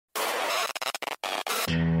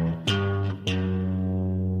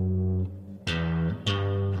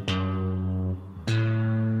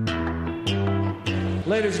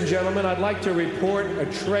Ladies and gentlemen, I'd like to report a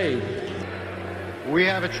trade. We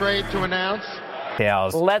have a trade to announce.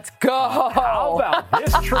 Tails. Let's go. How about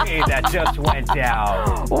this trade that just went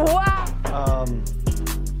down? Wow.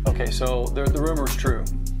 Okay, so the rumor's true.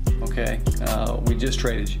 Okay, we just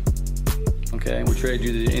traded you. Okay, we traded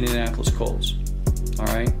you to the Indianapolis Colts. All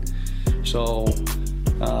right. So,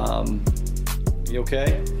 you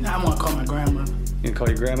okay? I want to call my grandmother. You can call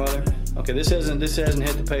your grandmother. Okay, this hasn't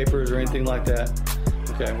hit the papers or anything like that.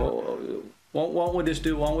 Okay, well, why don't we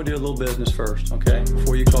do a little business first, okay?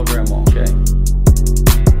 Before you call grandma, okay?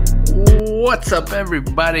 What's up,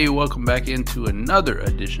 everybody? Welcome back into another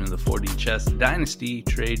edition of the 4D Chess Dynasty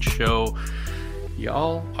Trade Show.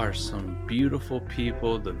 Y'all are some beautiful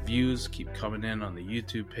people. The views keep coming in on the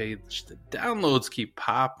YouTube page. The downloads keep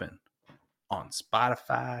popping on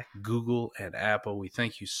Spotify, Google, and Apple. We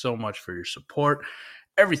thank you so much for your support,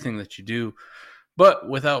 everything that you do. But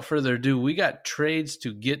without further ado, we got trades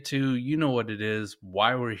to get to. You know what it is,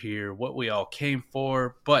 why we're here, what we all came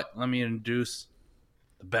for. But let me introduce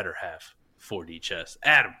the better half, 4D Chess.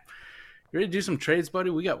 Adam, you ready to do some trades, buddy?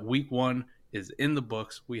 We got week one is in the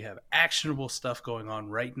books. We have actionable stuff going on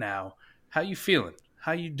right now. How you feeling?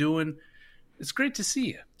 How you doing? It's great to see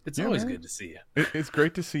you. It's always good to see you. It's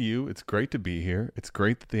great to see you. It's great to be here. It's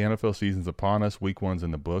great that the NFL season's upon us. Week one's in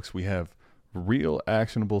the books. We have real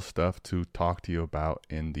actionable stuff to talk to you about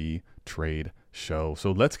in the trade show.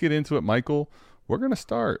 So let's get into it, Michael. We're going to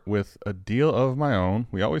start with a deal of my own.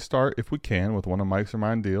 We always start, if we can, with one of Mike's or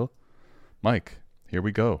mine deal. Mike, here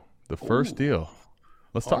we go. The first deal.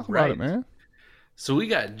 Let's talk about it, man. So we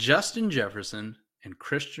got Justin Jefferson and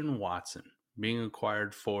Christian Watson being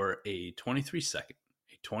acquired for a 23 second,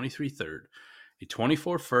 a 23 third, a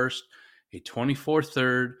 24 first, a 24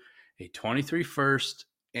 third, a 23 first,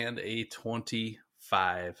 and a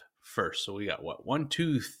 25 first. So we got what? 1,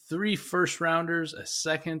 2, 3 first rounders, a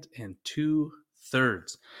second, and 2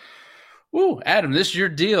 thirds. Ooh, Adam, this is your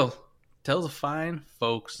deal. Tell the fine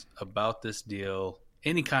folks about this deal.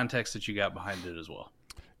 Any context that you got behind it as well.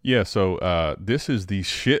 Yeah, so this is the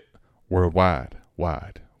shit worldwide,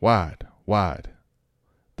 wide.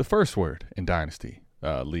 The first word in Dynasty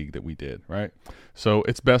League that we did, right? So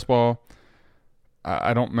it's best ball.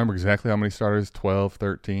 I don't remember exactly how many starters, 12,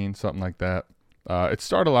 13, something like that. It's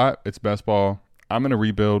start a lot. It's best ball. I'm in a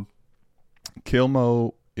rebuild.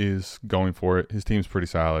 Kilmo is going for it. His team's pretty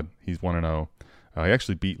solid. He's 1-0. He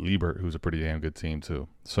actually beat Liebert, who's a pretty damn good team too.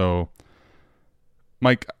 So,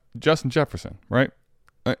 Mike, Justin Jefferson, right?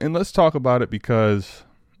 And let's talk about it because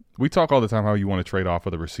we talk all the time how you want to trade off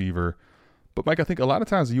with a receiver. But, Mike, I think a lot of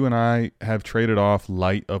times you and I have traded off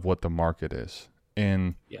light of what the market is.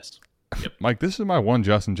 And yes. Yep. Mike, this is my one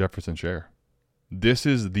Justin Jefferson share. This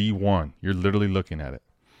is the one. You're literally looking at it.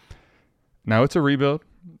 Now, it's a rebuild.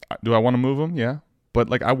 Do I want to move him? Yeah. But,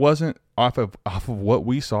 like, I wasn't off of what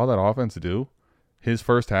we saw that offense do his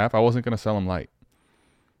first half. I wasn't going to sell him light.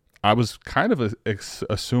 I was kind of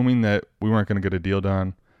assuming that we weren't going to get a deal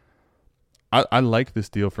done. I like this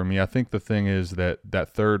deal for me. I think the thing is that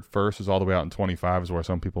third first is all the way out in 25 is where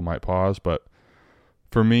some people might pause. But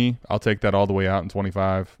for me, I'll take that all the way out in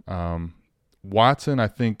 25. Watson, I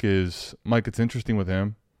think, is – Mike, it's interesting with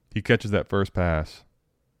him. He catches that first pass.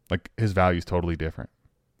 Like, his value is totally different.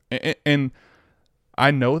 And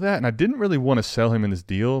I know that, and I didn't really want to sell him in this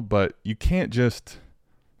deal, but you can't just,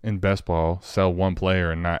 in best ball, sell one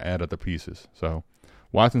player and not add other pieces. So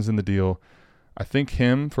Watson's in the deal. I think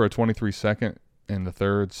him for a 23 second in the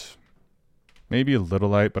thirds, maybe a little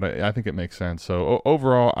light, but I think it makes sense. So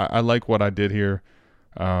overall, I like what I did here.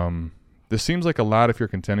 This seems like a lot if you're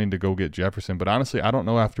contending to go get Jefferson, but honestly, I don't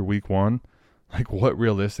know after week one, like what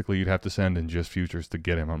realistically you'd have to send in just futures to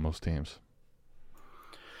get him on most teams.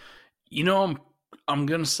 You know, I'm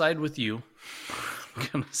going to side with you.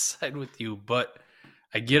 But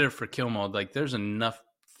I get it for Kilmo. Like, there's enough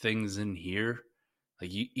things in here. Like,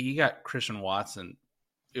 you got Christian Watson,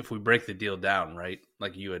 if we break the deal down, right?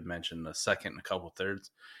 Like you had mentioned, a second and a couple thirds,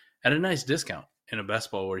 at a nice discount in a best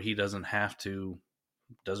ball where he doesn't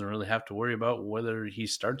really have to worry about whether he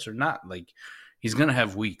starts or not. Like, he's going to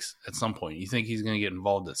have weeks at some point. You think he's going to get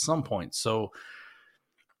involved at some point. So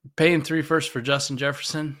paying 3 firsts for Justin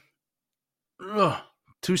Jefferson,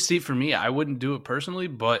 too steep for me. I wouldn't do it personally,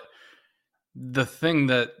 but the thing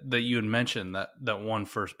that you had mentioned, that 1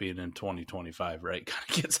 first being in 2025, right, kind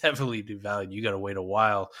of gets heavily devalued. You got to wait a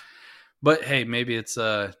while. But hey, maybe it's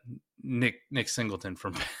Nick Singleton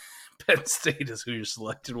from Penn State is who you're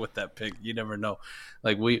selected with that pick. You never know.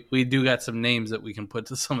 Like we do got some names that we can put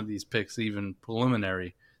to some of these picks, even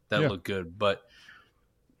preliminary, that look good. But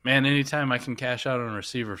man, anytime I can cash out on a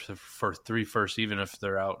receiver for 3 firsts, even if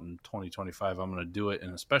they're out in 2025, I'm going to do it,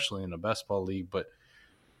 and especially in a best ball league. But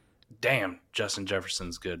damn, Justin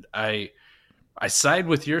Jefferson's good. I side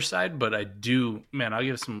with your side, but I do, man, I'll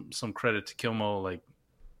give some credit to Kilmo. Like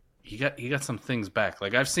he got some things back.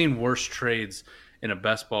 Like I've seen worse trades in a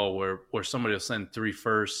best ball where somebody will send 3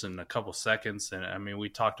 firsts in a couple seconds. And I mean, we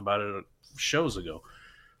talked about it shows ago.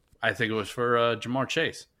 I think it was for Jamar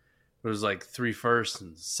Chase. It was like 3 firsts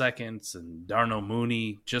and seconds and Darnell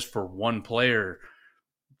Mooney just for one player.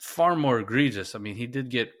 Far more egregious. I mean, he did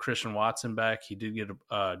get Christian Watson back. He did get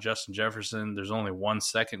Justin Jefferson. There's only 1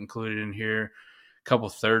 second included in here. A couple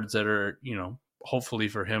thirds that are, hopefully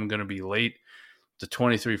for him going to be late. The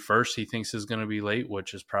 23 first he thinks is going to be late,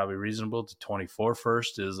 which is probably reasonable. The 24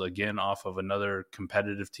 first is, again, off of another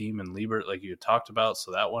competitive team in Liebert, like you had talked about.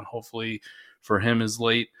 So that one, hopefully, for him is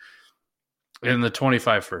late. And the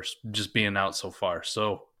 25 first, just being out so far.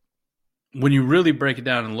 So when you really break it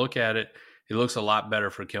down and look at it, it looks a lot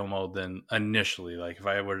better for Kilmo than initially. Like if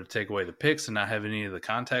I were to take away the picks and not have any of the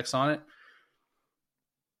context on it,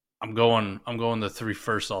 I'm going the 3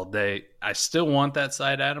 firsts all day. I still want that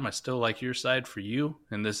side, Adam. I still like your side for you.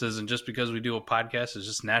 And this isn't just because we do a podcast. It's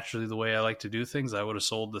just naturally the way I like to do things. I would have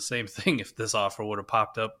sold the same thing if this offer would have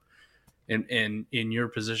popped up in your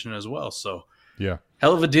position as well. So yeah,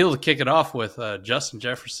 hell of a deal to kick it off with. Justin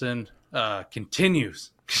Jefferson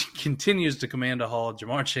continues to command a haul.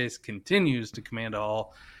 Jamar Chase continues to command a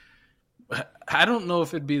haul. I don't know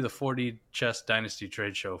if it'd be the 40 Chess Dynasty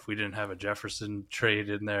trade show if we didn't have a Jefferson trade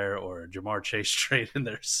in there or a Jamar Chase trade in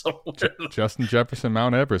there somewhere. Justin Jefferson,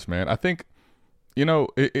 Mount Everest, man. I think,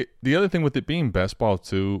 the other thing with it being best ball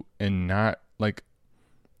too, and not like,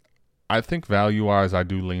 I think value-wise I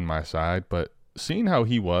do lean my side, but seeing how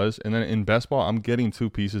he was, and then in best ball I'm getting 2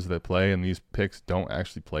 pieces that play, and these picks don't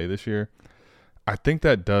actually play this year. I think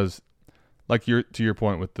that does, like to your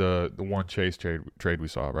point with the one Chase trade we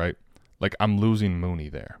saw, right? Like I'm losing Mooney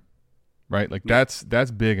there, right? Like that's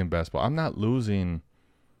big in best ball. I'm not losing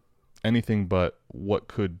anything but what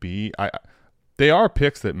could be. They are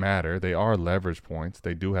picks that matter. They are leverage points.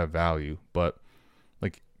 They do have value, but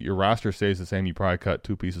like your roster stays the same. You probably cut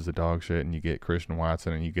 2 pieces of dog shit and you get Christian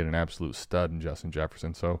Watson and you get an absolute stud in Justin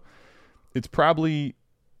Jefferson. So it's probably,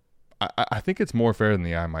 I think it's more fair than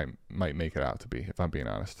the eye might make it out to be, if I'm being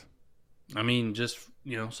honest. I mean, just,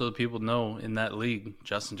 so that people know, in that league,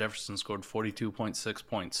 Justin Jefferson scored 42.6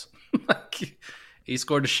 points. He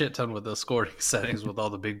scored a shit ton with those scoring settings with all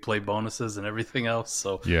the big play bonuses and everything else.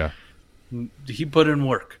 So yeah, he put in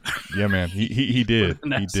work. Yeah, man, he did.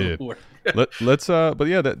 He did. Let us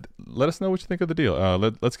know what you think of the deal.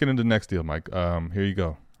 Let's get into the next deal, Mike. Here you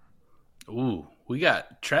go. Ooh, we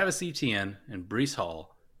got Travis Etienne and Breece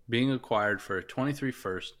Hall being acquired for a 23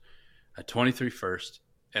 first, a 23 first,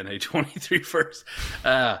 and a 23 first.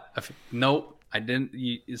 Nope, I didn't.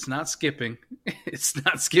 It's not skipping. It's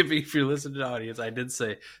not skipping if you're listening to the audience. I did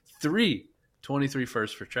say 23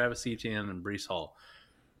 firsts for Travis Etienne and Breece Hall.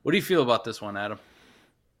 What do you feel about this one, Adam?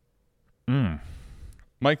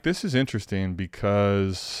 Mike, this is interesting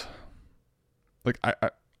because, like,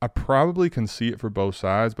 I probably can see it for both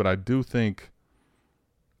sides, but I do think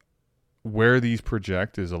where these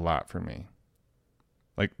project is a lot for me.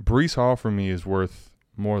 Like, Breece Hall for me is worth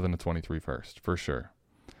more than a 23 first, for sure.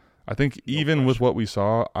 I think even with what we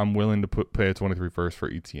saw, I'm willing to pay a 23 first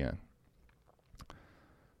for ETN.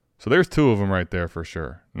 So there's 2 of them right there for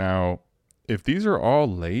sure. Now, if these are all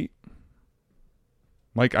late,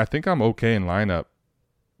 Mike, I think I'm okay in lineup,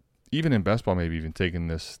 even in best ball, maybe even taking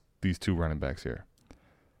these 2 running backs here.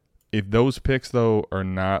 If those picks, though, are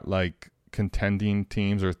not like contending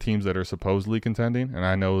teams or teams that are supposedly contending, and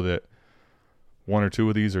I know that 1 or 2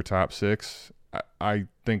 of these are top 6, I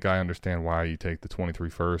think I understand why you take the 23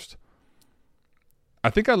 first. I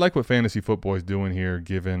think I like what Fantasy Football is doing here,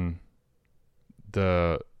 given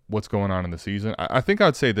what's going on in the season. I think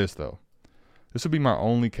I'd say this, though. This would be my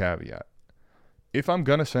only caveat. If I'm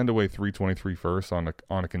going to send away 323 first on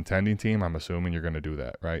a contending team, I'm assuming you're going to do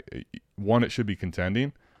that, right? One, it should be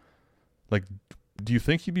contending. Like, do you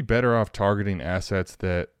think you'd be better off targeting assets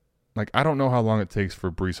that, like, I don't know how long it takes for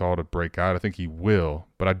Breece Hall to break out. I think he will,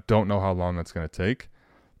 but I don't know how long that's going to take.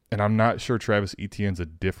 And I'm not sure Travis Etienne's a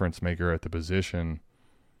difference maker at the position,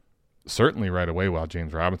 certainly right away while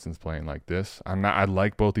James Robinson's playing like this. I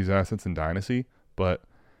like both these assets in Dynasty, but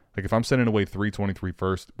like if I'm sending away 323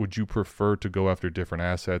 first, would you prefer to go after different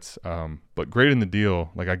assets? But great in the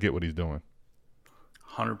deal. Like, I get what he's doing.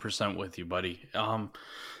 100% with you, buddy.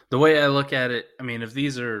 The way I look at it, I mean, if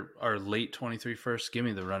these are late 23 first, give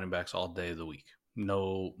me the running backs all day of the week.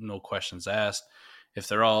 No questions asked. If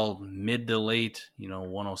they're all mid to late,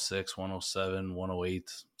 106, 107,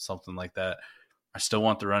 108, something like that, I still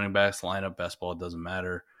want the running backs. Lineup, best ball, it doesn't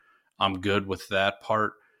matter. I'm good with that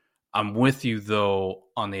part. I'm with you, though,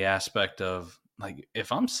 on the aspect of, like,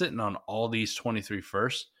 if I'm sitting on all these 23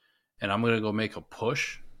 first and I'm going to go make a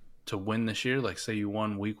push to win this year, like say you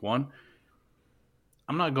won week 1,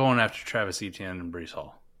 I'm not going after Travis Etienne and Breece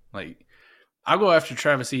Hall. Like, I'll go after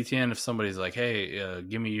Travis Etienne if somebody's like, hey,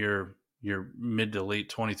 give me your mid to late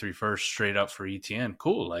 23 first straight up for Etienne.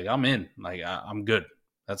 Cool. Like, I'm in. Like, I'm good.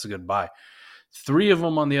 That's a good buy. 3 of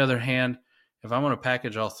them, on the other hand, if I'm going to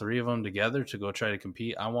package all 3 of them together to go try to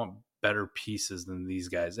compete, I want better pieces than these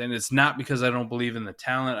guys. And it's not because I don't believe in the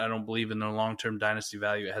talent. I don't believe in their long-term dynasty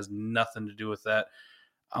value. It has nothing to do with that.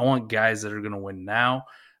 I want guys that are going to win now.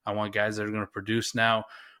 I want guys that are going to produce now.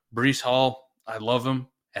 Breece Hall, I love him.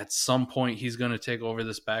 At some point, he's going to take over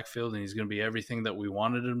this backfield, and he's going to be everything that we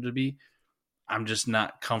wanted him to be. I'm just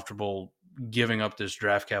not comfortable giving up this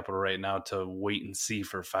draft capital right now to wait and see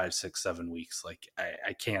for 5, 6, 7 weeks. Like,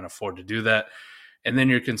 I can't afford to do that. And then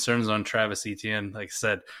your concerns on Travis Etienne, like I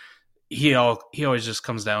said, he always just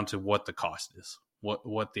comes down to what the cost is,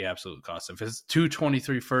 what the absolute cost. If it's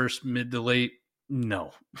 223 first, mid to late,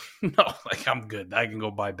 no, like, I'm good. I can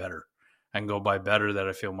go buy better. I can go buy better that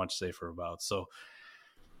I feel much safer about. So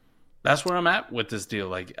that's where I'm at with this deal.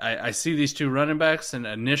 Like, I see these 2 running backs, and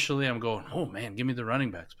initially I'm going, oh man, give me the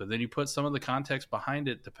running backs. But then you put some of the context behind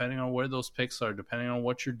it, depending on where those picks are, depending on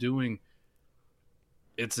what you're doing.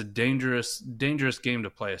 It's a dangerous game to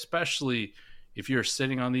play, especially if you're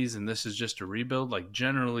sitting on these and this is just a rebuild. Like,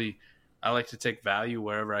 generally, I like to take value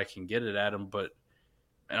wherever I can get it at them. But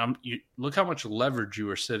look how much leverage you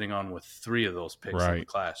are sitting on with 3 of those picks in the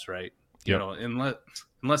class, right? Yep.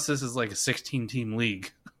 Unless this is like a 16-team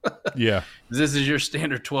league. Yeah. If this is your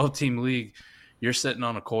standard 12-team league, you're sitting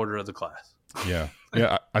on a quarter of the class. Yeah.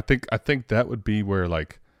 Yeah. I think that would be where,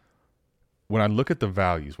 like, when I look at the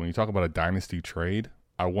values, when you talk about a dynasty trade,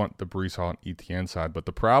 I want the Breece Hall and Etienne side. But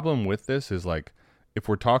the problem with this is, like, if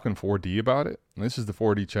we're talking 4D about it, and this is the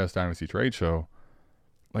 4D Chess Dynasty Trade Show,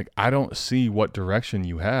 like, I don't see what direction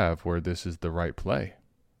you have where this is the right play.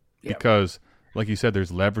 Yep. Because, like you said,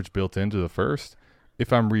 there's leverage built into the first.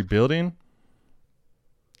 If I'm rebuilding,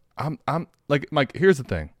 I'm like, Mike, here's the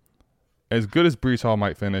thing. As good as Breece Hall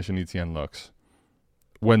might finish and Etienne looks,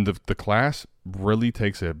 when the class really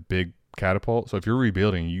takes a big catapult, so if you're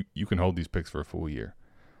rebuilding, you can hold these picks for a full year.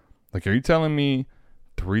 Like, are you telling me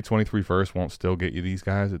 323 first won't still get you these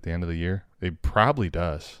guys at the end of the year? It probably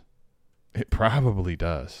does. It probably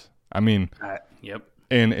does. I mean, yep.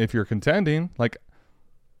 And if you're contending, like,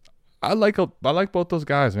 I like both those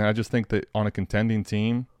guys, man. I just think that on a contending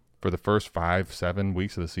team for the first 5, 7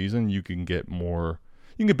 weeks of the season, you can get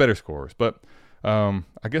better scores. But I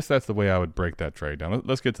guess that's the way I would break that trade down.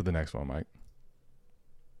 Let's get to the next one, Mike.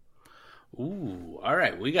 Ooh, all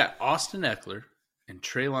right. We got Austin Eckler and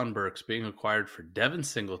Treylon Burks being acquired for Devin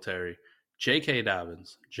Singletary, J.K.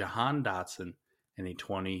 Dobbins, Jahan Dotson, and a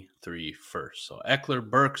 23 first. So Eckler,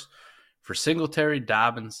 Burks for Singletary,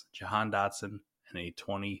 Dobbins, Jahan Dotson, and a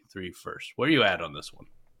 23 first. Where are you at on this one?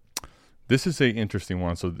 This is an interesting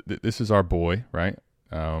one. So this is our boy, right?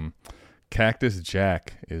 Cactus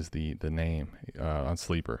Jack is the name on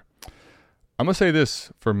Sleeper. I'm going to say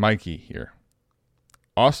this for Mikey here.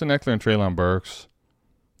 Austin Eckler and Treylon Burks,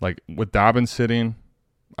 like, with Dobbins sitting,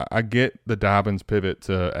 I get the Dobbins pivot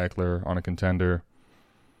to Eckler on a contender.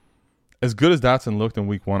 As good as Dotson looked in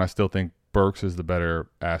week 1, I still think Burks is the better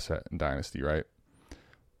asset in Dynasty, right?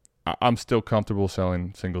 I'm still comfortable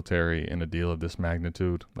selling Singletary in a deal of this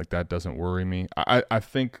magnitude. Like, that doesn't worry me. I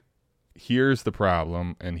think here's the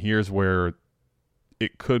problem, and here's where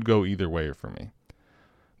it could go either way for me.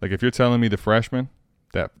 Like, if you're telling me the freshman,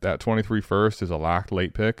 that 23 first is a locked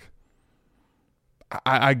late pick,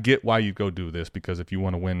 I get why you go do this, because if you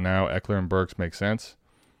want to win now, Eckler and Burks make sense.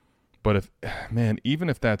 But even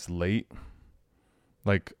if that's late,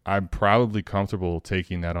 like, I'm probably comfortable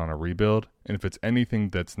taking that on a rebuild. And if it's anything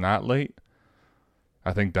that's not late,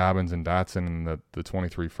 I think Dobbins and Dotson and the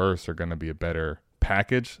 23 first are going to be a better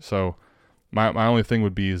package. So my only thing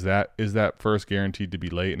would be, is that first guaranteed to be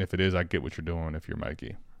late? And if it is, I get what you're doing if you're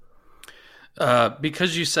Mikey.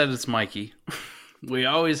 Because you said it's Mikey, we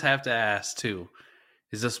always have to ask, too,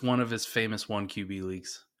 is this one of his famous 1 QB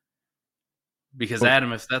leagues? Because,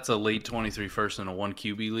 Adam, if that's a late 23 first in a 1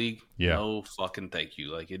 QB league, no fucking thank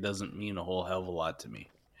you. Like, it doesn't mean a whole hell of a lot to me.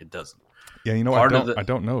 It doesn't. Yeah, you know, I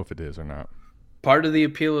don't know if it is or not. part of the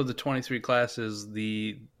appeal of the 23 class is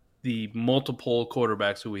the multiple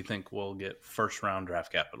quarterbacks who we think will get first round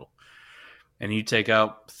draft capital. And you take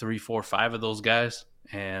out 3, 4, 5 of those guys,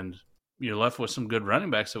 and you're left with some good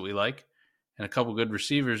running backs that we like and a couple good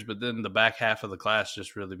receivers. But then the back half of the class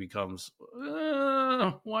just really becomes,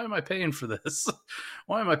 why am I paying for this?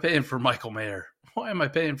 Why am I paying for Michael Mayer? Why am I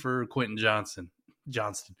paying for Quentin Johnston?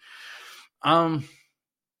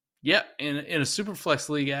 Yeah, in a super flex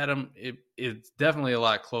league, Adam, it's definitely a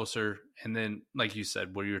lot closer. And then, like you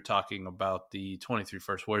said, where you're talking about the 23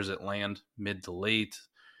 first, where does it land? Mid to late?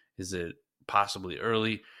 Is it possibly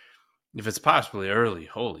early? If it's possibly early,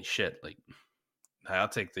 holy shit! Like, I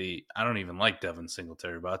don't even like Devin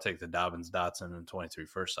Singletary, but I'll take the Dobbins, Dotson, and 23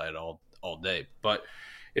 first side all day. But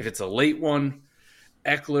if it's a late one,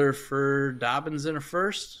 Eckler for Dobbins in a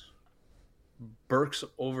first, Burks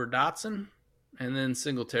over Dotson, and then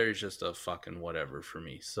Singletary's just a fucking whatever for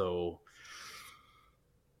me. So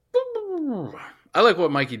I like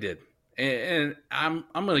what Mikey did, and I'm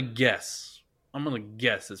gonna guess.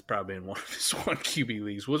 It's probably in one of his 1 QB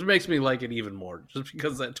leagues, which makes me like it even more, just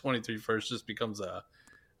because that 23 first just becomes a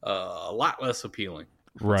lot less appealing,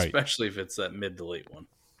 right? Especially if it's that mid to late one.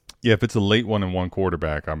 Yeah, if it's a late one and 1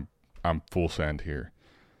 quarterback, I'm full send here.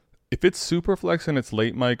 If it's super flex and it's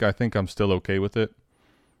late, Mike, I think I'm still okay with it,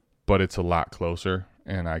 but it's a lot closer,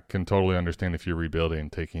 and I can totally understand if you're rebuilding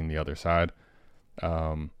and taking the other side.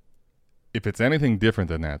 If it's anything different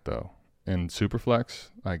than that, though, in super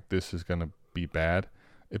flex, like, this is going to be bad.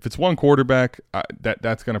 If it's 1 quarterback,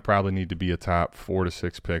 that's going to probably need to be a top 4 to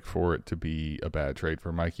 6 pick for it to be a bad trade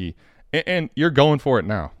for Mikey. And you're going for it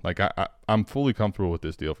now. Like, I'm fully comfortable with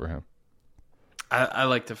this deal for him. I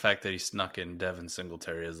like the fact that he snuck in Devin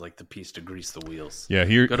Singletary as like the piece to grease the wheels. Yeah,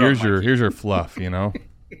 here's your fluff, you know.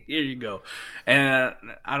 Here you go. And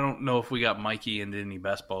I don't know if we got Mikey into any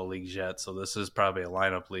best ball leagues yet, so this is probably a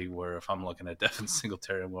lineup league where if I'm looking at Devin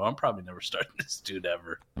Singletary, I'm probably never starting this dude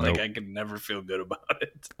ever. Like, nope. I can never feel good about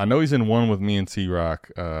it. I know he's in one with me and T-Rock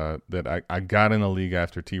that I got in the league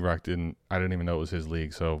after T-Rock I didn't even know it was his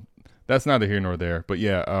league, so that's neither here nor there. But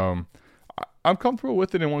yeah, I'm comfortable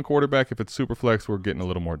with it in 1 quarterback. If it's super flex, we're getting a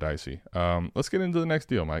little more dicey. Let's get into the next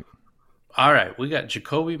deal, Mike. All right, we got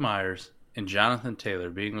Jacoby Myers and Jonathan Taylor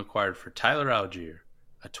being acquired for Tyler Algier,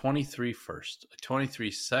 a 23 first, a 23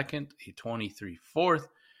 second, a 23 fourth,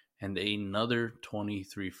 and another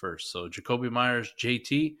 23 first. So Jacoby Myers,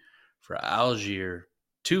 JT, for Algier,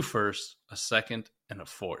 2 firsts, a second, and a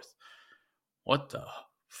fourth. What the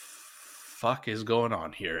fuck is going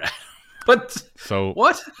on here? What? So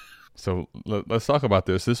let's talk about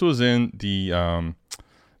this. This was in the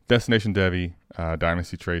Destination Devy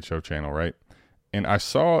Dynasty Trade Show channel, right? And I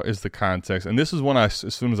saw is the context, and this is when as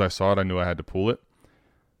soon as I saw it, I knew I had to pull it.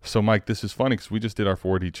 So, Mike, this is funny because we just did our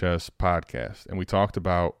 4D Chess podcast, and we talked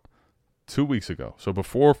about 2 weeks ago, so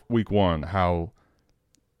before week 1, how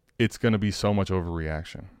it's going to be so much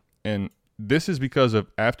overreaction. And this is because of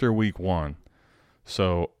after week 1.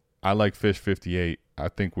 So I like Fish 58. I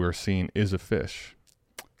think we're seeing is a fish,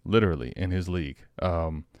 literally, in his league.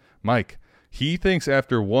 Mike, he thinks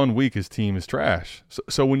after 1 week his team is trash.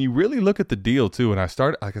 So when you really look at the deal too, and I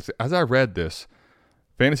started, like I said, as I read this,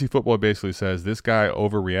 Fantasy Football basically says this guy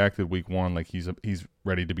overreacted week 1, like he's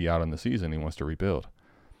ready to be out on the season. He wants to rebuild.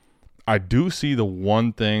 I do see the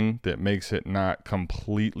one thing that makes it not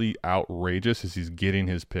completely outrageous is he's getting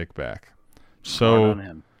his pick back.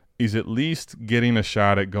 So he's at least getting a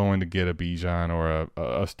shot at going to get a Bijan or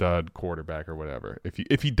a stud quarterback or whatever.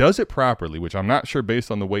 If he does it properly, which I'm not sure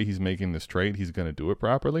based on the way he's making this trade, he's going to do it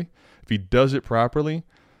properly. If he does it properly,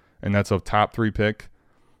 and that's a top 3 pick,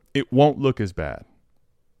 it won't look as bad.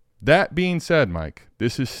 That being said, Mike,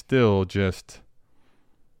 this is still just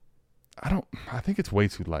I think it's way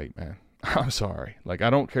too light, man. I'm sorry. Like,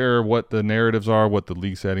 I don't care what the narratives are, what the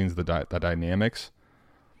league settings, the dynamics.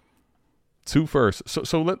 2 firsts.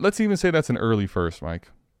 So let's even say that's an early first, Mike.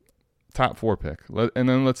 Top 4 pick. And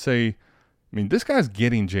then let's say, I mean, this guy's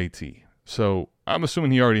getting JT. So I'm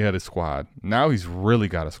assuming he already had his squad. Now he's really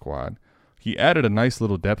got a squad. He added a nice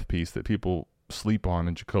little depth piece that people sleep on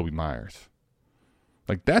in Jacoby Myers.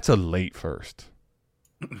 Like, that's a late first.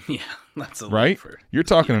 Yeah, that's a right? Late first. You're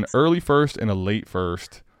talking an early first and a late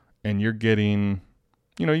first, and you're getting,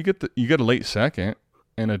 you get a late second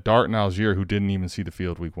and a Dart and Algier who didn't even see the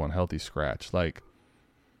field week 1, healthy scratch. Like,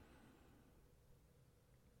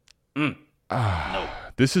 no.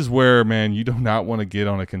 This is where, man, you do not want to get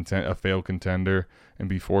on a failed contender and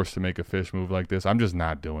be forced to make a fish move like this. I'm just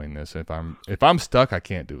not doing this. If I'm stuck, I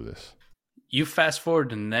can't do this. You fast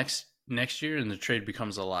forward to next year, and the trade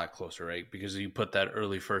becomes a lot closer, right? Because you put that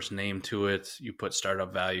early first name to it, you put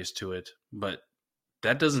startup values to it. But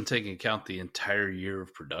that doesn't take into account the entire year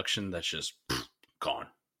of production that's just gone.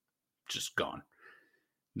 Just gone.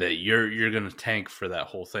 That you're going to tank for that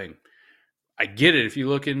whole thing. I get it. If you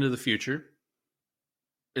look into the future,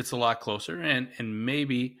 it's a lot closer. And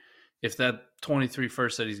maybe if that 23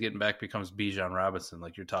 first that he's getting back becomes Bijan Robinson,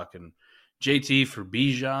 like you're talking JT for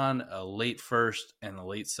Bijan, a late first and a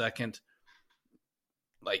late second.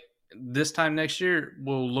 Like this time next year,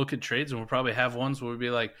 we'll look at trades and we'll probably have ones where we'll be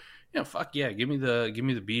like, fuck yeah, give me the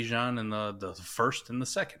Bijan and the first and the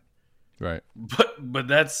second. Right. But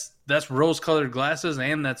that's rose-colored glasses,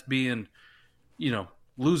 and that's being,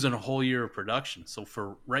 losing a whole year of production. So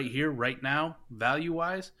for right here, right now,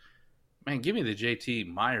 value-wise, man, give me the JT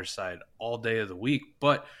Myers side all day of the week.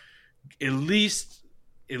 But at least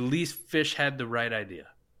Fish had the right idea.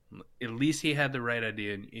 At least he had the right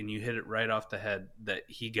idea, and you hit it right off the head that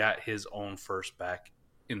he got his own first back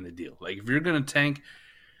in the deal. Like, if you're going to tank,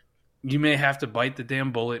 you may have to bite the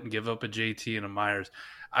damn bullet and give up a JT and a Myers.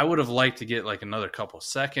 I would have liked to get like another couple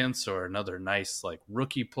seconds or another nice like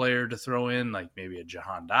rookie player to throw in, like maybe a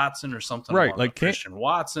Jahan Dotson or something, right? Like Christian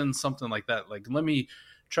Watson, something like that. Like, let me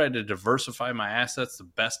try to diversify my assets the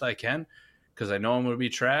best I can, because I know I'm going to be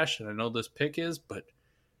trash and I know this pick is, but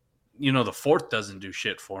the fourth doesn't do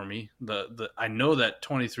shit for me. I know that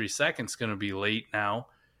 23 seconds going to be late now.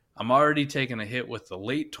 I'm already taking a hit with the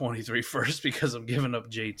late 23 first because I'm giving up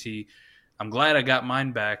JT. I'm glad I got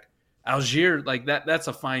mine back. Algier, like that's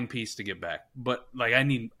a fine piece to get back, but like I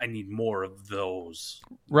need more of those.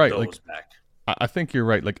 Right, those like back. I think you're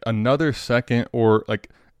right. Like another second, or like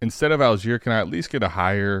instead of Algier, can I at least get a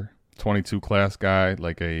higher 22 class guy,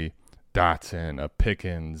 like a Dotson, a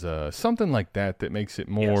Pickens, something like that makes it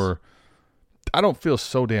more. Yes. I don't feel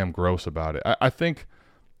so damn gross about it. I think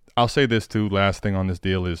I'll say this too. Last thing on this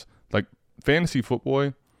deal is like fantasy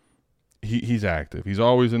football. He's active. He's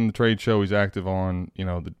always in the trade show. He's active on,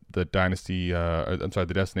 the Dynasty,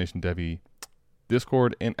 the Destination Devy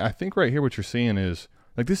Discord. And I think right here what you're seeing is,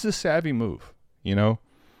 like, this is a savvy move,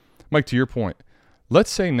 Mike, to your point,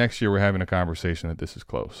 let's say next year we're having a conversation that this is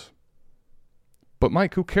close. But,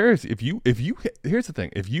 Mike, who cares? If you here's the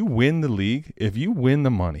thing. If you win the league, if you win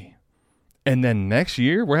the money, and then next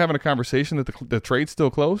year we're having a conversation that the trade's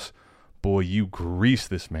still close, boy, you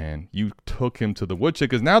greased this man. You took him to the woodshed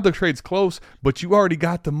because now the trade's close, but you already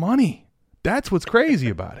got the money. That's what's crazy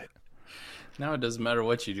about it. Now it doesn't matter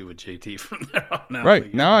what you do with JT from there on out. Right.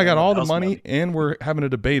 Like, now I got all the money, and we're having a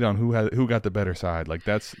debate on who got the better side. Like,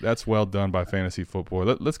 that's well done by fantasy football.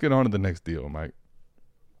 Let's get on to the next deal, Mike.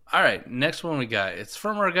 All right, next one we got. It's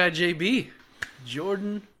from our guy JB,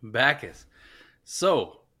 Jordan Backus.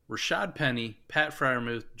 So, Rashad Penny, Pat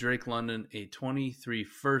Freiermuth, Drake London, a 23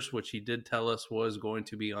 first, which he did tell us was going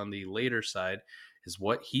to be on the later side, is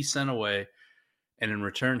what he sent away. And in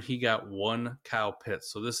return, he got one Kyle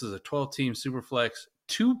Pitts. So this is a 12-team Superflex,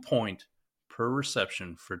 2 point per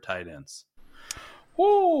reception for tight ends.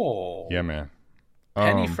 Oh, yeah, man.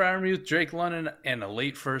 Penny, Freiermuth, Drake London, and a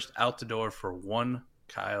late first out the door for one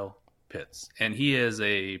Kyle Pitts. And he is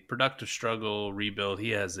a productive struggle rebuild.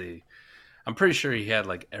 I'm pretty sure he had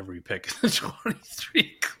like every pick in the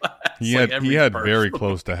 23 class. He had very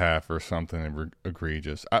close to half or something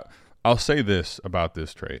egregious. I'll say this about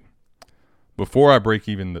this trade before I break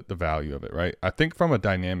even the value of it, right? I think from a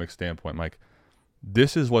dynamic standpoint, Mike,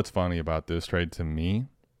 this is what's funny about this trade to me.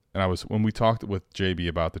 And when we talked with JB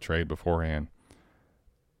about the trade beforehand,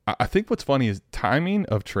 I think what's funny is timing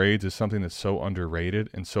of trades is something that's so underrated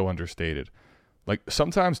and so understated. Like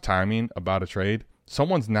sometimes timing about a trade,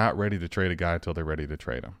 someone's not ready to trade a guy until they're ready to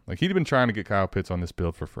trade him. Like he'd been trying to get Kyle Pitts on this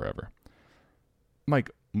build for forever.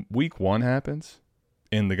 Mike, week 1 happens,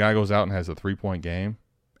 and the guy goes out and has a 3-point game,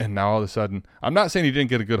 and now all of a sudden, I'm not saying he didn't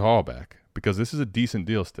get a good haul back, because this is a decent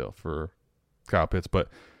deal still for Kyle Pitts, but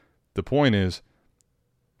the point is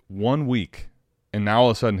 1 week, and now all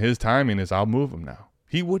of a sudden his timing is I'll move him now.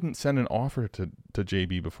 He wouldn't send an offer to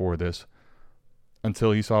JB before this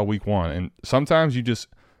until he saw week 1, and sometimes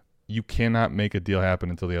you cannot make a deal happen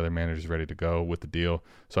until the other manager is ready to go with the deal.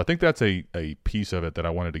 So I think that's a piece of it that I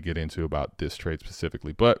wanted to get into about this trade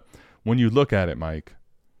specifically. But when you look at it, Mike,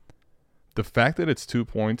 the fact that it's 2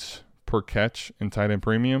 points per catch in tight end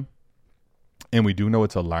premium, and we do know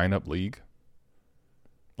it's a lineup league,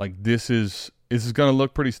 like this is going to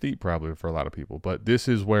look pretty steep probably for a lot of people. But this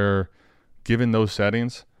is where, given those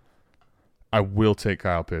settings, I will take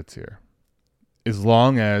Kyle Pitts here. As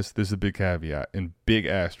long as, this is a big caveat and big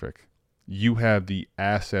asterisk, you have the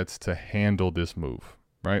assets to handle this move,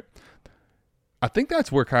 right? I think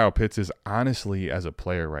that's where Kyle Pitts is honestly as a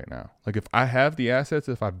player right now. Like if I have the assets,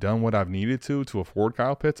 if I've done what I've needed to afford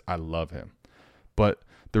Kyle Pitts, I love him. But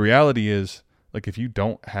the reality is like if you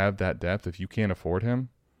don't have that depth, if you can't afford him,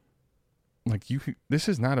 like this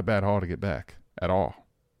is not a bad haul to get back at all.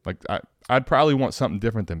 Like I'd probably want something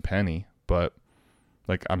different than Penny, but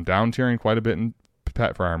like I'm down tiering quite a bit in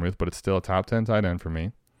Pat Freiermuth, but it's still a top 10 tight end for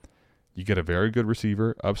me. You get a very good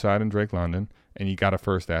receiver upside in Drake London, and you got a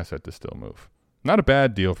first asset to still move. Not a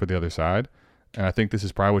bad deal for the other side, and I think this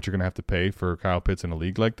is probably what you're going to have to pay for Kyle Pitts in a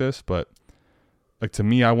league like this, but like to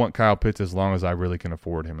me, I want Kyle Pitts as long as I really can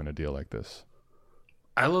afford him in a deal like this.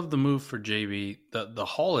 I love the move for JB. The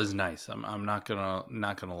haul is nice. I'm not gonna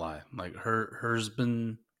lie. Like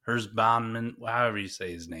Herzbandman, however you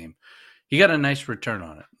say his name, he got a nice return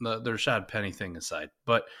on it. The Rashad Penny thing aside,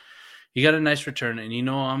 but he got a nice return. And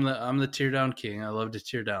I'm the tear down king. I love to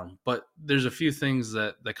tear down, but there's a few things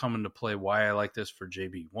that come into play why I like this for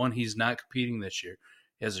JB. One, he's not competing this year.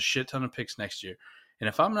 He has a shit ton of picks next year, and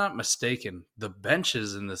if I'm not mistaken, the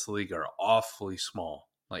benches in this league are awfully small.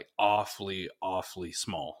 Like awfully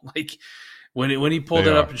small. Like when he pulled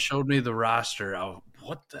it up and showed me the roster,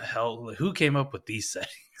 what the hell? Like, who came up with these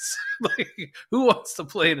settings? Like who wants to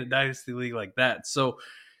play in a dynasty league like that? So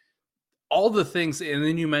all the things, and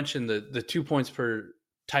then you mentioned the 2 points per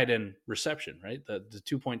tight end reception, right? The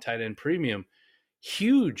 2-point tight end premium,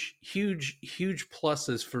 huge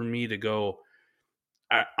pluses for me to go.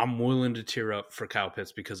 I'm willing to tear up for Kyle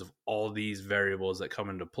Pitts because of all these variables that come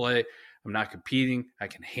into play. I'm not competing. I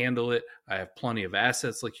can handle it. I have plenty of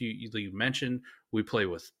assets like you mentioned. We play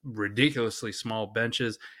with ridiculously small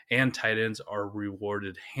benches, and tight ends are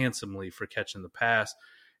rewarded handsomely for catching the pass.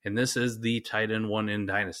 And this is the tight end one in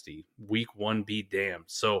Dynasty. Week 1 be damned.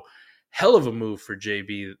 So hell of a move for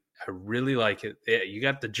JB. I really like it. Yeah, you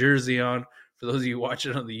got the jersey on. For those of you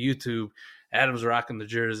watching on the YouTube, Adam's rocking the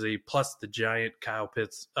jersey, plus the giant Kyle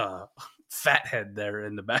Pitts fat head there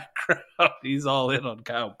in the background. He's all in on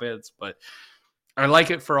Kyle Pitts, but I like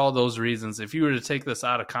it for all those reasons. If you were to take this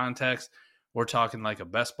out of context, we're talking like a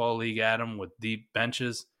best ball league, Adam, with deep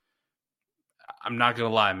benches. I'm not going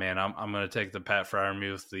to lie, man. I'm going to take the Pat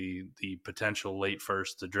Freiermuth, the potential late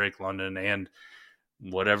first to Drake London, and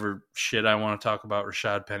whatever shit I want to talk about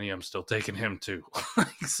Rashad Penny, I'm still taking him too.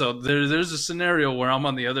 So there's a scenario where I'm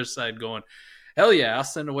on the other side going, hell yeah, I'll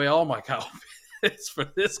send away all my Kyle Pitts for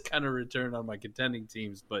this kind of return on my contending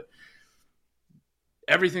teams. But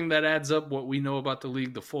everything that adds up, what we know about the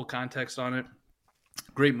league, the full context on it,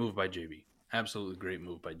 great move by JB. Absolutely great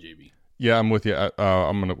move by JB. Yeah, I'm with you. We're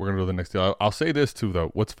gonna go to the next deal. I'll say this too, though.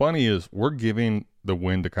 What's funny is we're giving the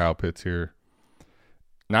win to Kyle Pitts here.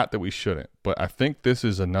 Not that we shouldn't, but I think this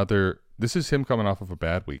is him coming off of a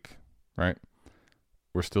bad week, right?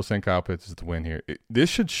 We're still saying Kyle Pitts is the win here. This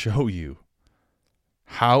should show you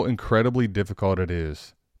how incredibly difficult it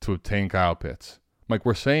is to obtain Kyle Pitts. Like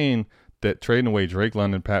we're saying that trading away Drake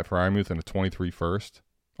London, Pat Freiermuth, and a 23 first,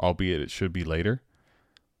 albeit it should be later,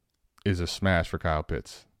 is a smash for Kyle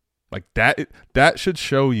Pitts. Like that should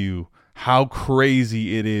show you how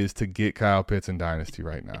crazy it is to get Kyle Pitts in Dynasty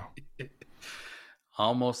right now.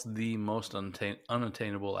 Almost the most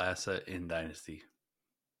unattainable asset in Dynasty.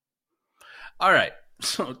 All right.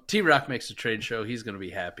 So T-Rock makes a trade show. He's going to be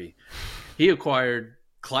happy. He acquired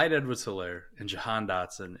Clyde Edwards-Helaire and Jahan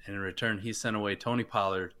Dotson. And in return, he sent away Tony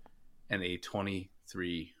Pollard and a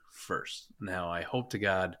 23 first. Now, I hope to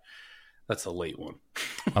God that's a late one.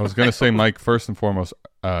 I was going to say, Mike, first and foremost,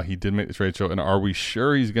 he did make the trade show. And are we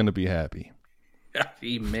sure he's going to be happy?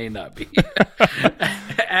 He may not be.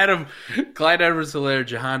 Adam, Clyde Edwards-Helaire,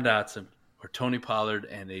 Jahan Dotson, or Tony Pollard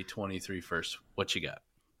and a 23 first. What you got?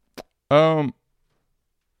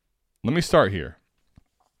 Let me start here.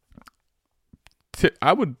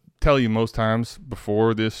 I would tell you most times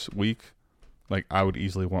before this week, like I would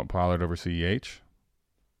easily want Pollard over CEH.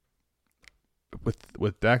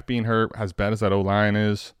 With Dak being hurt, as bad as that O-line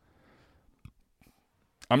is,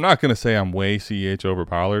 I'm not going to say I'm way CEH over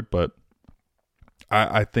Pollard, but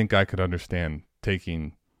I think I could understand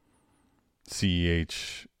taking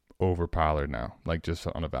CEH over Pollard now, like just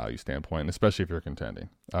on a value standpoint, especially if you're contending.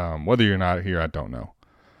 Whether you're not here, I don't know.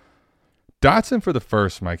 Dotson for the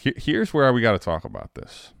first, Mike. Here's where we got to talk about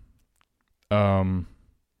this. I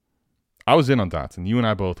was in on Dotson. You and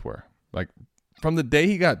I both were. Like from the day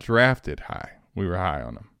he got drafted high, we were high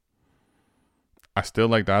on him. I still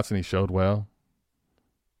like Dotson. He showed well.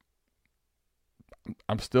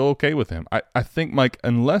 I'm still okay with him. I think, Mike,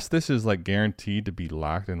 unless this is like guaranteed to be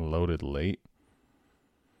locked and loaded late,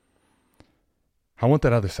 I want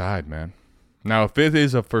that other side, man. Now, if it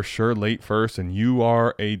is a for sure late first and you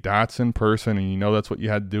are a Dotson person and you know that's what you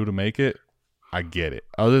had to do to make it, I get it.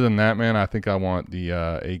 Other than that, man, I think I want the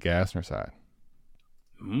A. Gassner side.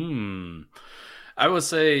 I would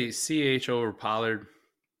say CH over Pollard.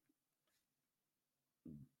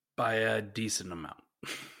 By a decent amount.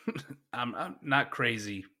 I'm not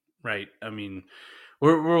crazy, right? I mean,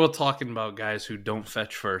 we're talking about guys who don't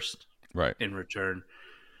fetch first, right, in return.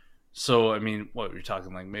 So I mean, what you're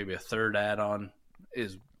talking like maybe a third add-on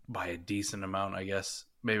is by a decent amount, I guess.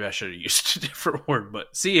 Maybe I should have used a different word,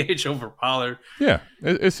 but CH over Pollard. Yeah,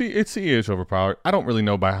 it's CH over Pollard. I don't really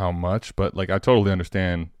know by how much, but like I totally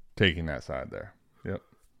understand taking that side there. Yep.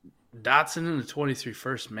 Dotson in the 23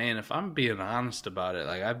 first, man, if I'm being honest about it,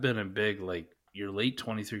 like I've been a big, like, your late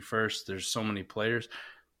 23 first, there's so many players.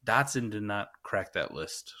 Dotson did not crack that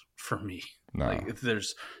list for me. No. Like, if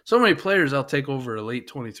there's so many players I'll take over a late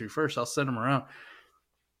 23 first, I'll send him around.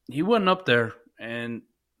 He wasn't up there, and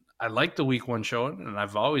I like the week 1 showing, and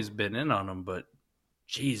I've always been in on him, but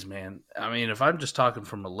geez, man. I mean, if I'm just talking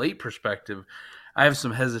from a late perspective, I have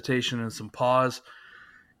some hesitation and some pause.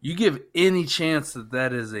 You give any chance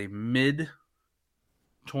that is a mid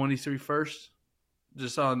 23 first,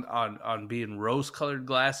 just on being rose-colored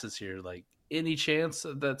glasses here, like any chance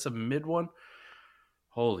that's a mid one?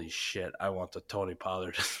 Holy shit, I want the Tony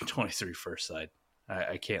Pollard 23 first side.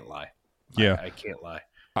 I can't lie. Yeah. I can't lie.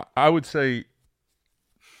 I would say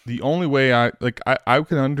the only way I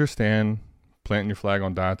can understand planting your flag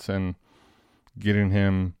on Dotson, getting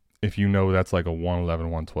him if you know that's like a 111,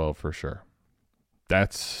 112 for sure.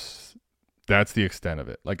 That's the extent of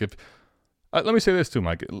it. Like if let me say this too,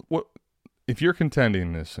 Mike. What if you're contending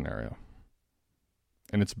in this scenario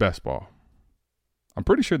and it's best ball? I'm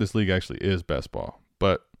pretty sure this league actually is best ball,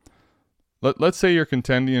 but let's say you're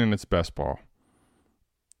contending and it's best ball.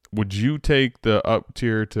 Would you take the up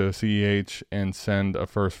tier to CEH and send a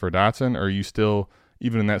first for Dotson, or are you still,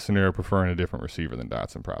 even in that scenario, preferring a different receiver than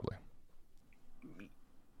Dotson probably?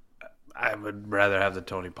 I would rather have the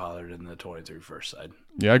Tony Pollard in the 23 first side.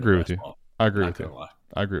 Yeah, I agree with you. I agree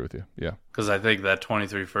with you. Yeah. Because I think that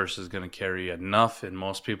 23 first is going to carry enough in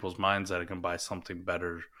most people's minds that I can buy something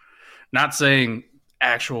better. Not saying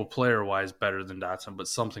actual player-wise better than Dotson, but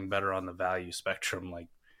something better on the value spectrum. Like,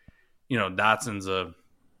 Dotson's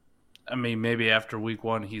maybe after week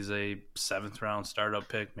 1, he's a 7th round startup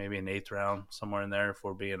pick, maybe an 8th round, somewhere in there, if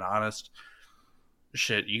we're being honest.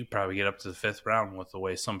 Shit, you probably get up to the 5th round with the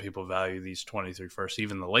way some people value these 23 first,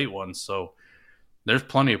 even the late ones. So there's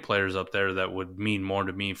plenty of players up there that would mean more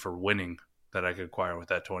to me for winning that I could acquire with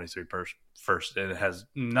that 23 first. And it has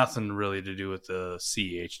nothing really to do with the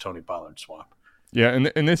CEH Tony Pollard swap. Yeah,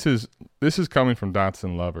 and this is coming from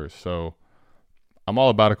Dotson lovers, so I'm all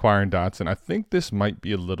about acquiring Dotson. I think this might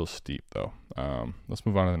be a little steep, though. Let's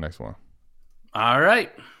move on to the next one. All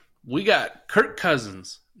right. We got Kirk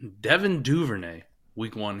Cousins, Devin Duvernay,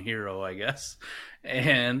 week 1 hero, I guess,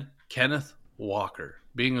 and Kenneth Walker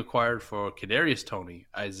being acquired for Kadarius Toney,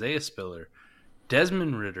 Isaiah Spiller,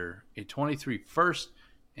 Desmond Ridder, a 23 first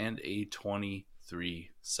and a 23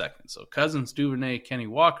 second. So Cousins, Duvernay, Kenny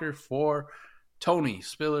Walker for Toney,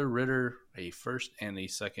 Spiller, Ridder, a first and a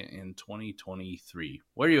second in 2023.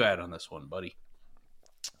 Where are you at on this one, buddy?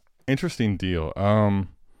 Interesting deal.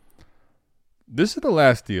 This is the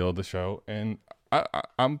last deal of the show, and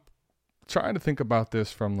I'm trying to think about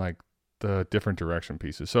this from like the different direction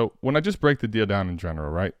pieces. So when I just break the deal down in general,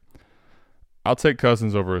 right? I'll take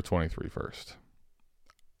Cousins over a 23 first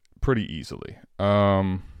pretty easily.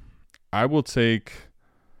 I will take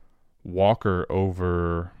Walker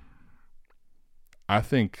over, I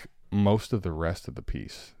think, most of the rest of the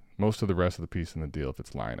piece in the deal if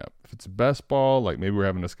it's lineup. If it's best ball, like maybe we're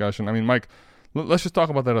having a discussion. I mean, Mike, let's just talk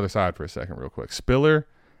about that other side for a second real quick. Spiller,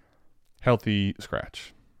 healthy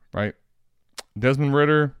scratch, right? Desmond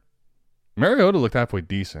Ridder, Mariota looked halfway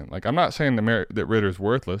decent. Like, I'm not saying that Ritter's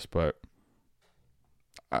worthless, but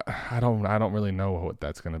I don't really know what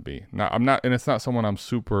that's going to be. Now, I'm not, and it's not someone I'm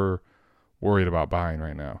super worried about buying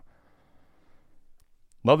right now.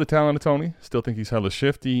 Love the talent of Toney. Still think he's hella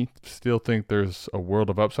shifty. Still think there's a world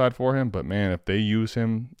of upside for him. But, man, if they use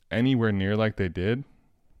him anywhere near like they did,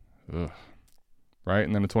 ugh. Right?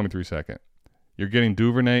 And then a 23 second. You're getting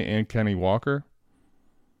Duvernay and Kenny Walker.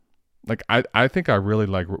 Like, I think I really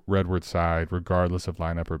like Redwood's side regardless of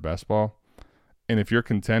lineup or best ball. And if you're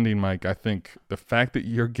contending, Mike, I think the fact that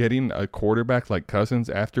you're getting a quarterback like Cousins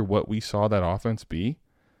after what we saw that offense be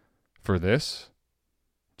for this,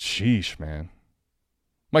 sheesh, man.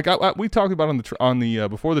 Like we talked about on the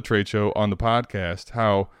before the trade show on the podcast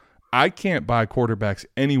how I can't buy quarterbacks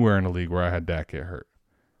anywhere in the league where I had Dak get hurt.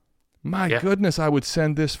 My goodness, I would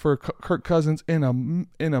send this for Kirk Cousins in a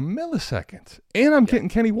millisecond, and I'm getting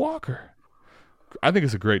Kenny Walker. I think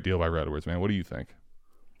it's a great deal by Redwoods, man. What do you think?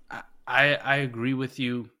 I agree with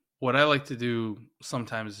you. What I like to do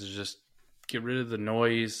sometimes is just get rid of the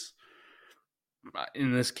noise,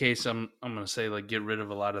 in this case, I'm going to say, like, get rid of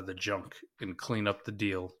a lot of the junk and clean up the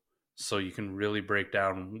deal so you can really break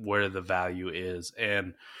down where the value is.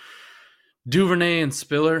 And Duvernay and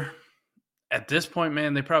Spiller, at this point,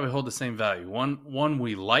 man, they probably hold the same value. One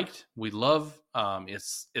we liked, we love.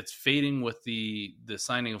 It's fading with the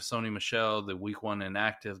signing of Sony Michel, the week 1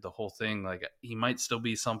 inactive, the whole thing. Like, he might still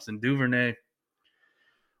be something. Duvernay,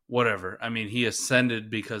 whatever. I mean, he ascended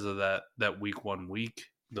because of that week 1 week.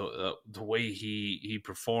 The way he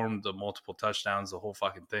performed, the multiple touchdowns, the whole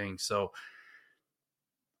fucking thing. So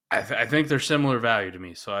I think they're similar value to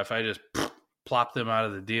me. So if I just plop them out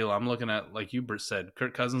of the deal, I'm looking at, like you said,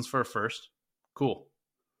 Kirk Cousins for a first. Cool.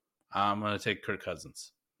 I'm going to take Kirk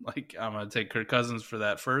Cousins. Like, I'm going to take Kirk Cousins for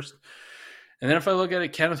that first. And then if I look at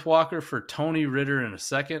it, Kenneth Walker for Tony Ritter in a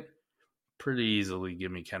second, pretty easily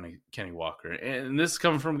give me Kenny Walker. And this is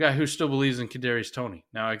coming from a guy who still believes in Kadarius Toney.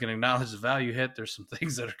 Now, I can acknowledge the value hit. There's some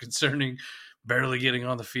things that are concerning. Barely getting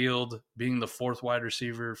on the field, being the 4th wide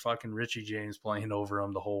receiver, fucking Richie James playing over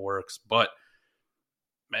him, the whole works. But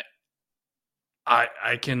man,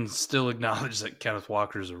 I can still acknowledge that Kenneth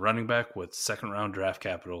Walker is a running back with 2nd-round draft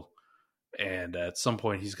capital. And at some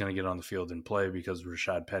point, he's going to get on the field and play because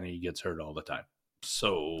Rashad Penny gets hurt all the time.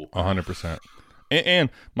 So 100%.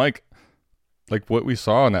 And Mike, like what we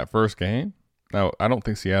saw in that first game, now I don't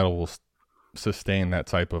think Seattle will sustain that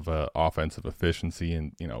type of offensive efficiency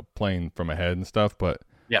and, playing from ahead and stuff. But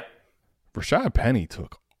yeah, Rashad Penny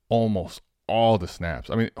took almost all the snaps.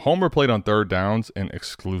 I mean, Homer played on 3rd downs and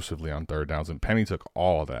exclusively on 3rd downs, and Penny took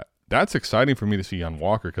all of that. That's exciting for me to see on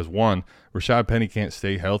Walker because, 1, Rashad Penny can't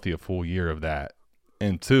stay healthy a full year of that.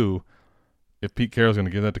 And 2, if Pete Carroll's going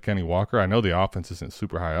to give that to Kenny Walker, I know the offense isn't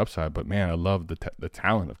super high upside, but, man, I love the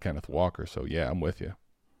talent of Kenneth Walker. So, yeah, I'm with you.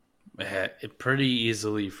 Pretty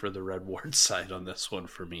easily for the Red Ward side on this one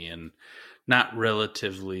for me, and not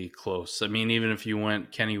relatively close. I mean, even if you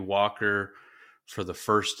went Kenny Walker for the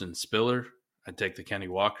first and Spiller, I'd take the Kenny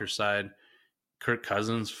Walker side. Kirk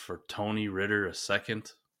Cousins for Tony Ritter a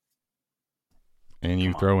second. And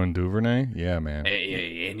you throw in Duvernay? Yeah, man.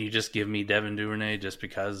 And you just give me Devin Duvernay just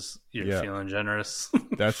because you're feeling generous?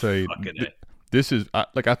 That's this is,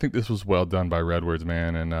 I think this was well done by Redwards,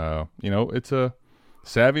 man. And, it's a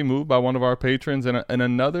savvy move by one of our patrons. And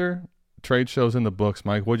another trade show's in the books.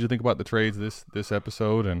 Mike, what did you think about the trades this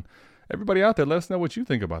episode? And everybody out there, let us know what you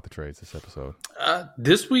think about the trades this episode.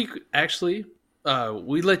 This week, actually,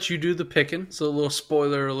 we let you do the picking. So a little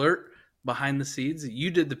spoiler alert. Behind the scenes,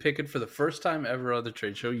 you did the picking for the first time ever on the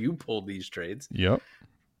trade show. You pulled these trades. Yep.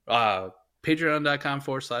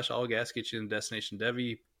 Patreon.com/all gas get you in Destination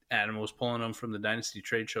Devi. Adam was pulling them from the Dynasty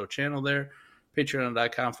Trade Show channel there.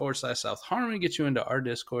 Patreon.com/South Harmony get you into our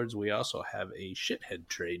Discords. We also have a shithead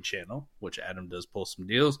trade channel, which Adam does pull some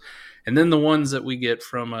deals. And then the ones that we get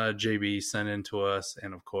from JB sent in to us.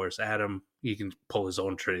 And of course, Adam, he can pull his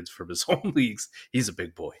own trades from his own leagues. He's a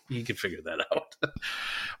big boy. He can figure that out.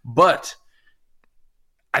 But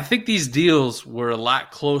I think these deals were a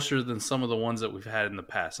lot closer than some of the ones that we've had in the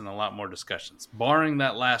past and a lot more discussions, barring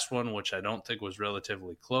that last one, which I don't think was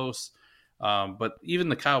relatively close. But even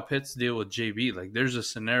the Kyle Pitts deal with JB, like there's a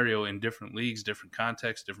scenario in different leagues, different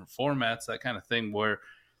contexts, different formats, that kind of thing where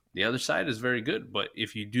the other side is very good. But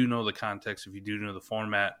if you do know the context, if you do know the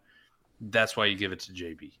format, that's why you give it to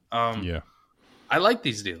JB. Yeah. I like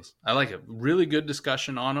these deals. I like it. Really good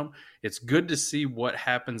discussion on them. It's good to see what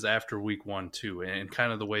happens after week 1, too, and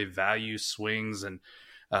kind of the way value swings. And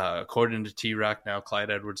according to T-Rock, now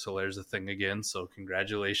Clyde Edwards-Helaire is a thing again. So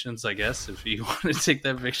congratulations, I guess, if you want to take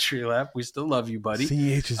that victory lap. We still love you, buddy.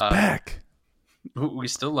 CH is back. We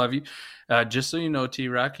still love you. Just so you know,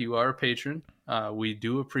 T-Rock, you are a patron. We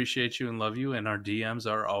do appreciate you and love you, and our DMs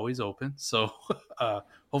are always open. So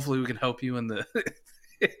hopefully we can help you in the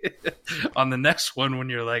on the next one when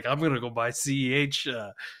you're like, I'm going to go buy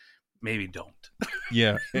CEH. Maybe don't.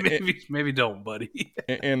 Yeah. maybe don't, buddy.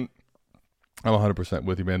 And I'm 100%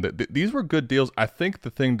 with you, man. These were good deals. I think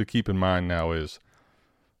the thing to keep in mind now is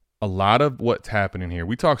a lot of what's happening here.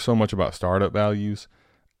 We talk so much about startup values,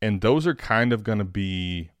 and those are kind of going to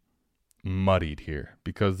be muddied here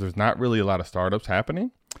because there's not really a lot of startups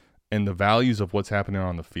happening, and the values of what's happening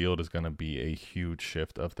on the field is going to be a huge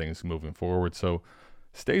shift of things moving forward. So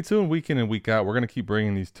stay tuned week in and week out. We're going to keep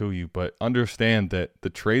bringing these to you, but understand that the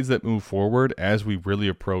trades that move forward as we really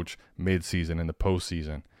approach midseason and the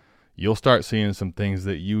postseason, you'll start seeing some things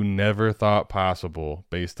that you never thought possible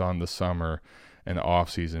based on the summer and the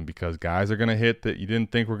offseason, because guys are going to hit that you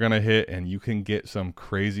didn't think were going to hit, and you can get some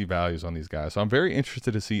crazy values on these guys. So I'm very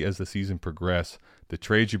interested to see as the season progresses, the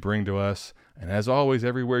trades you bring to us. And as always,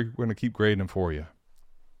 everywhere, we're going to keep grading them for you.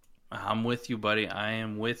 I'm with you, buddy. I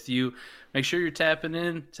am with you. Make sure you're tapping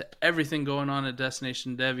in to everything going on at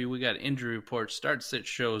Destination Devy. We got injury reports, start-sit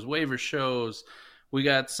shows, waiver shows. We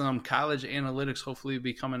got some college analytics hopefully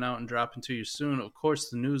be coming out and dropping to you soon. Of course,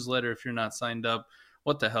 the newsletter, if you're not signed up,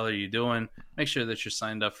 what the hell are you doing? Make sure that you're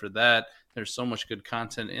signed up for that. There's so much good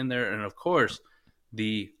content in there. And, of course,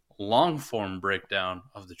 the long-form breakdown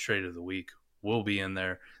of the trade of the week will be in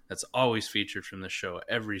there. That's always featured from the show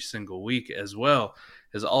every single week, as well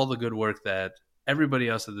as all the good work that everybody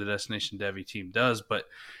else at the Destination Devy team does. But,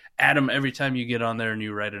 Adam, every time you get on there and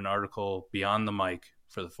you write an article beyond the mic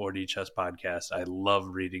for the 4D Chess Podcast, I love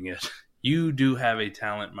reading it. You do have a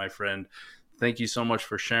talent, my friend. Thank you so much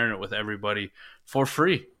for sharing it with everybody for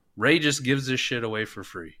free. Ray just gives this shit away for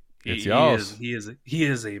free. It's yours. He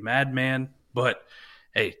is a madman, but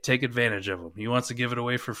hey, take advantage of him. He wants to give it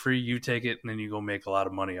away for free. You take it, and then you go make a lot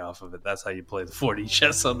of money off of it. That's how you play the 4D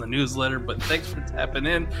chess on the newsletter. But thanks for tapping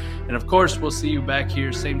in. And, of course, we'll see you back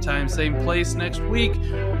here, same time, same place next week.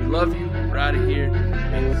 We love you. We're out of here.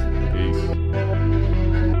 Peace. Peace.